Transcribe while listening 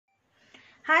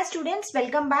Hi students,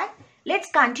 welcome back.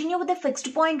 Let's continue with the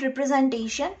fixed point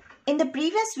representation. In the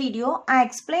previous video, I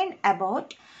explained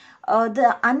about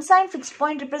the unsigned fixed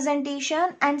point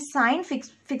representation and signed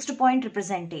fixed point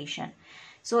representation.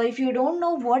 So if you don't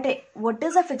know what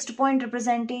is a fixed point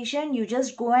representation, you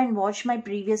just go and watch my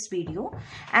previous video.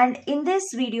 And in this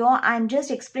video, I'm just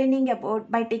explaining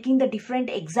about by taking the different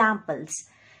examples.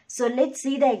 So let's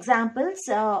see the examples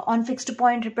on fixed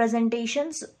point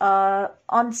representations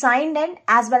on signed and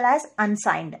as well as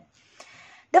unsigned.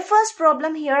 The first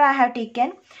problem here I have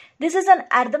taken, this is an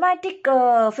arithmetic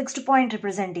fixed point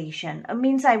representation.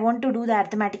 Means I want to do the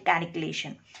arithmetic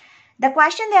calculation. The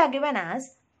question they are given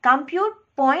as compute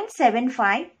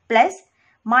 0.75 plus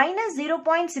minus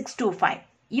 0.625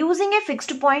 using a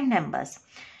fixed point numbers.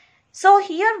 So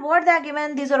here what they are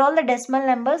given, these are all the decimal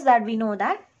numbers that we know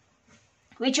that,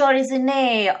 which are is in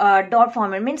a dot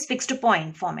format, means fixed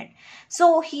point format.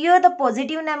 So here the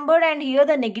positive number and here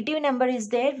the negative number is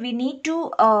there. We need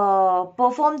to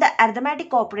perform the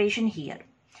arithmetic operation here.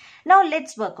 Now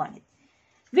let's work on it.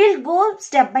 We'll go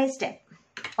step by step.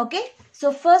 Okay.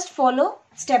 So first follow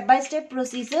step by step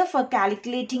procedure for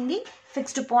calculating the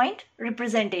fixed point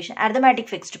representation, arithmetic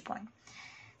fixed point.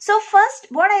 So first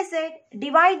what I said,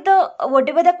 divide the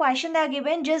whatever the question they are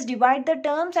given, just divide the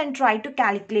terms and try to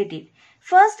calculate it.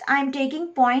 First, I am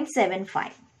taking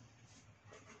 0.75.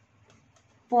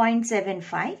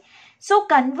 0.75. So,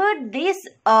 convert this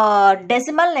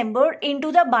decimal number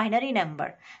into the binary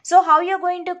number. So, how you are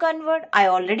going to convert? I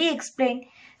already explained.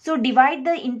 So, divide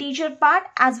the integer part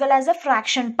as well as the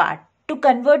fraction part to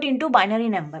convert into binary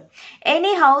number.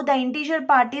 Anyhow, the integer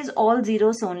part is all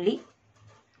zeros only.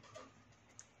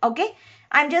 Okay.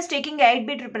 I'm just taking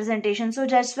 8-bit representation. So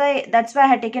that's why I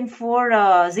had taken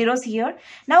 4 zeros here.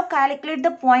 Now calculate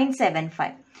the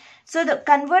 0.75. So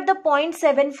convert the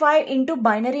 0.75 into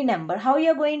binary number. How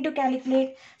you are going to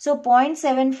calculate? So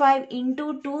 0.75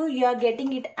 into 2, you are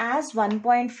getting it as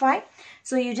 1.5.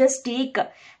 So you just take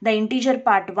the integer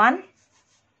part 1.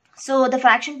 So the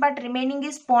fraction part remaining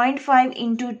is 0.5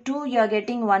 into 2, you are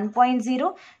getting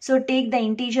 1.0. So take the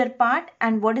integer part,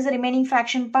 and what is the remaining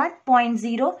fraction part?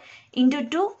 0.0 into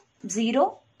 2,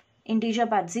 0, integer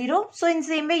part 0. So in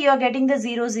same way you are getting the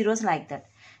 0 zeros like that.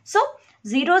 So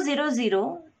 0, 0,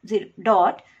 0, 0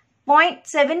 dot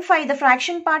 0.75, the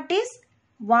fraction part is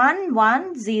 1,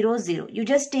 1, 0, 0. You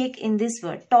just take in this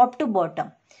word top to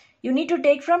bottom. You need to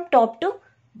take from top to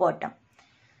bottom.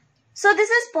 So this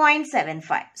is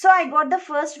 0.75. So I got the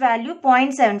first value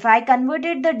 0.75. I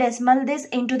converted the decimal this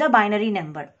into the binary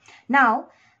number. Now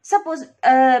suppose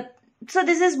so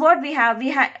this is what we have.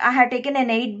 I had taken an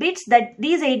 8 bits, that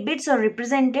these 8 bits are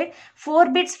represented 4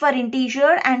 bits for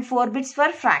integer and 4 bits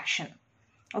for fraction.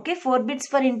 Okay, 4 bits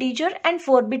for integer and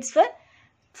 4 bits for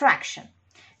fraction.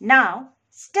 Now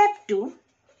step 2.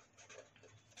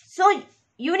 So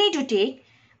you need to take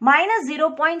minus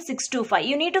 0.625.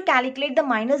 You need to calculate the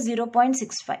minus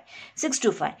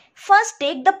 0.625. First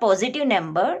take the positive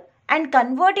number and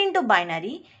convert into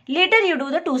binary. Later you do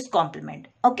the 2's complement.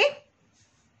 Okay.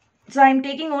 So I am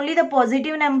taking only the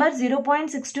positive number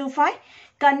 0.625.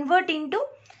 Convert into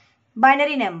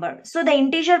binary number. So the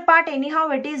integer part anyhow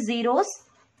it is zeros.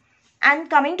 And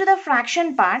coming to the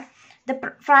fraction part.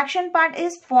 The fraction part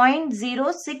is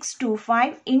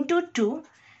 0.0625 into 2.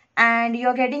 And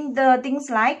you're getting the things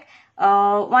like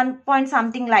 1 point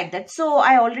something like that. So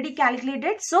I already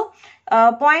calculated. So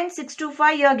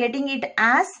 0.625 you're getting it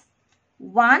as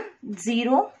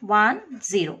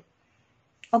 1010.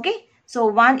 Okay. So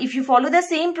 1, if you follow the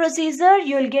same procedure,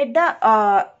 you'll get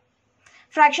the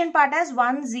fraction part as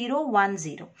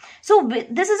 1010. So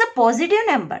this is a positive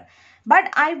number. But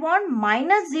I want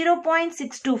minus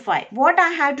 0.625. What I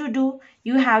have to do?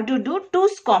 You have to do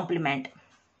 2's complement.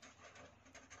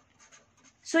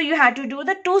 So you have to do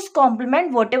the 2's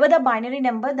complement, whatever the binary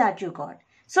number that you got.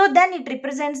 So then it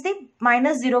represents the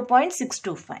minus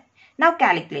 0.625. Now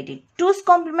calculate it. 2's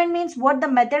complement means what the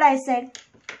method I said.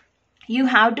 You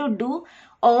have to do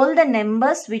all the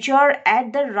numbers which are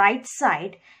at the right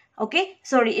side. Okay.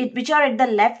 Sorry, which are at the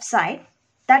left side.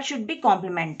 That should be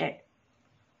complemented.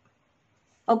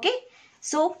 Okay.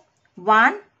 So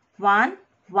 1, 1,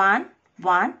 1,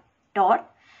 1 dot.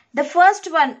 The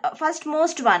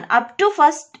firstmost one up to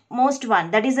firstmost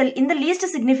one, that is in the least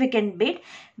significant bit,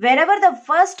 wherever the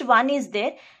first one is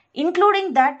there,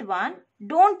 including that one,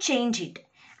 don't change it.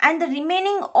 And the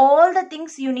remaining all the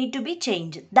things you need to be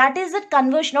changed. That is the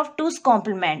conversion of 2's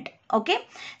complement. Okay.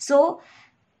 So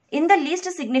in the least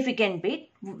significant bit,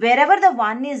 wherever the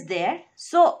one is there,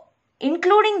 so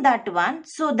including that one,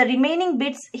 so the remaining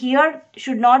bits here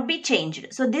should not be changed.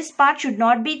 So this part should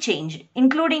not be changed,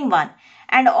 including one.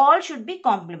 and all should be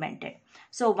complemented.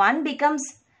 So 1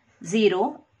 becomes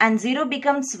 0 and 0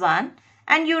 becomes 1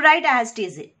 and you write as it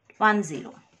is 1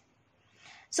 0.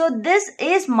 So this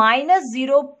is minus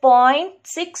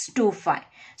 0.625.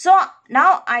 So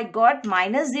now I got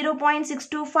minus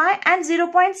 0.625 and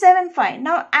 0.75.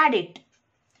 Now add it.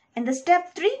 In the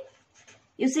step 3,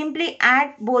 you simply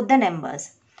add both the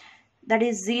numbers. That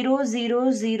is 0,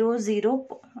 0, 0, 0,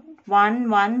 1,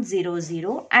 1, 0,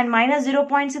 0 and minus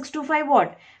 0.625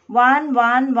 what? 1,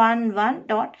 1, 1, 1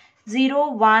 dot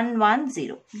 0, 1, 1,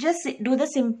 0. Just do the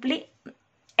simply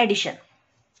addition.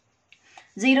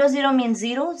 0, 0 means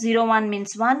 0, 0, 1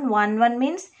 means 1, 1, 1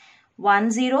 means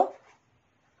 1, 0.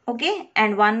 Okay,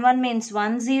 and 1, 1 means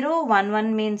 1, 0, 1,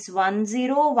 1 means 1,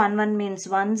 0, 1, 1 means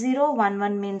 1, 0, 1,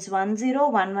 1 means 1, 0,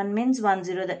 1, 1 means 1,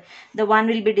 0. The 1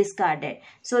 will be discarded.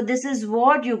 So this is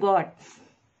what you got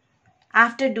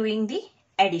after doing the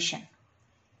addition.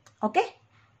 Okay.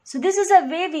 So this is a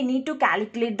way we need to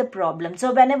calculate the problem.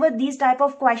 So whenever these type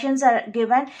of questions are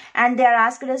given and they are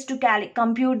asked us to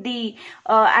compute the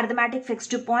arithmetic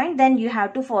fixed point, then you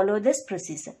have to follow this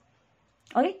procedure.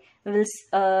 Okay. We'll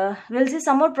see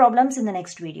some more problems in the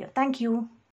next video. Thank you.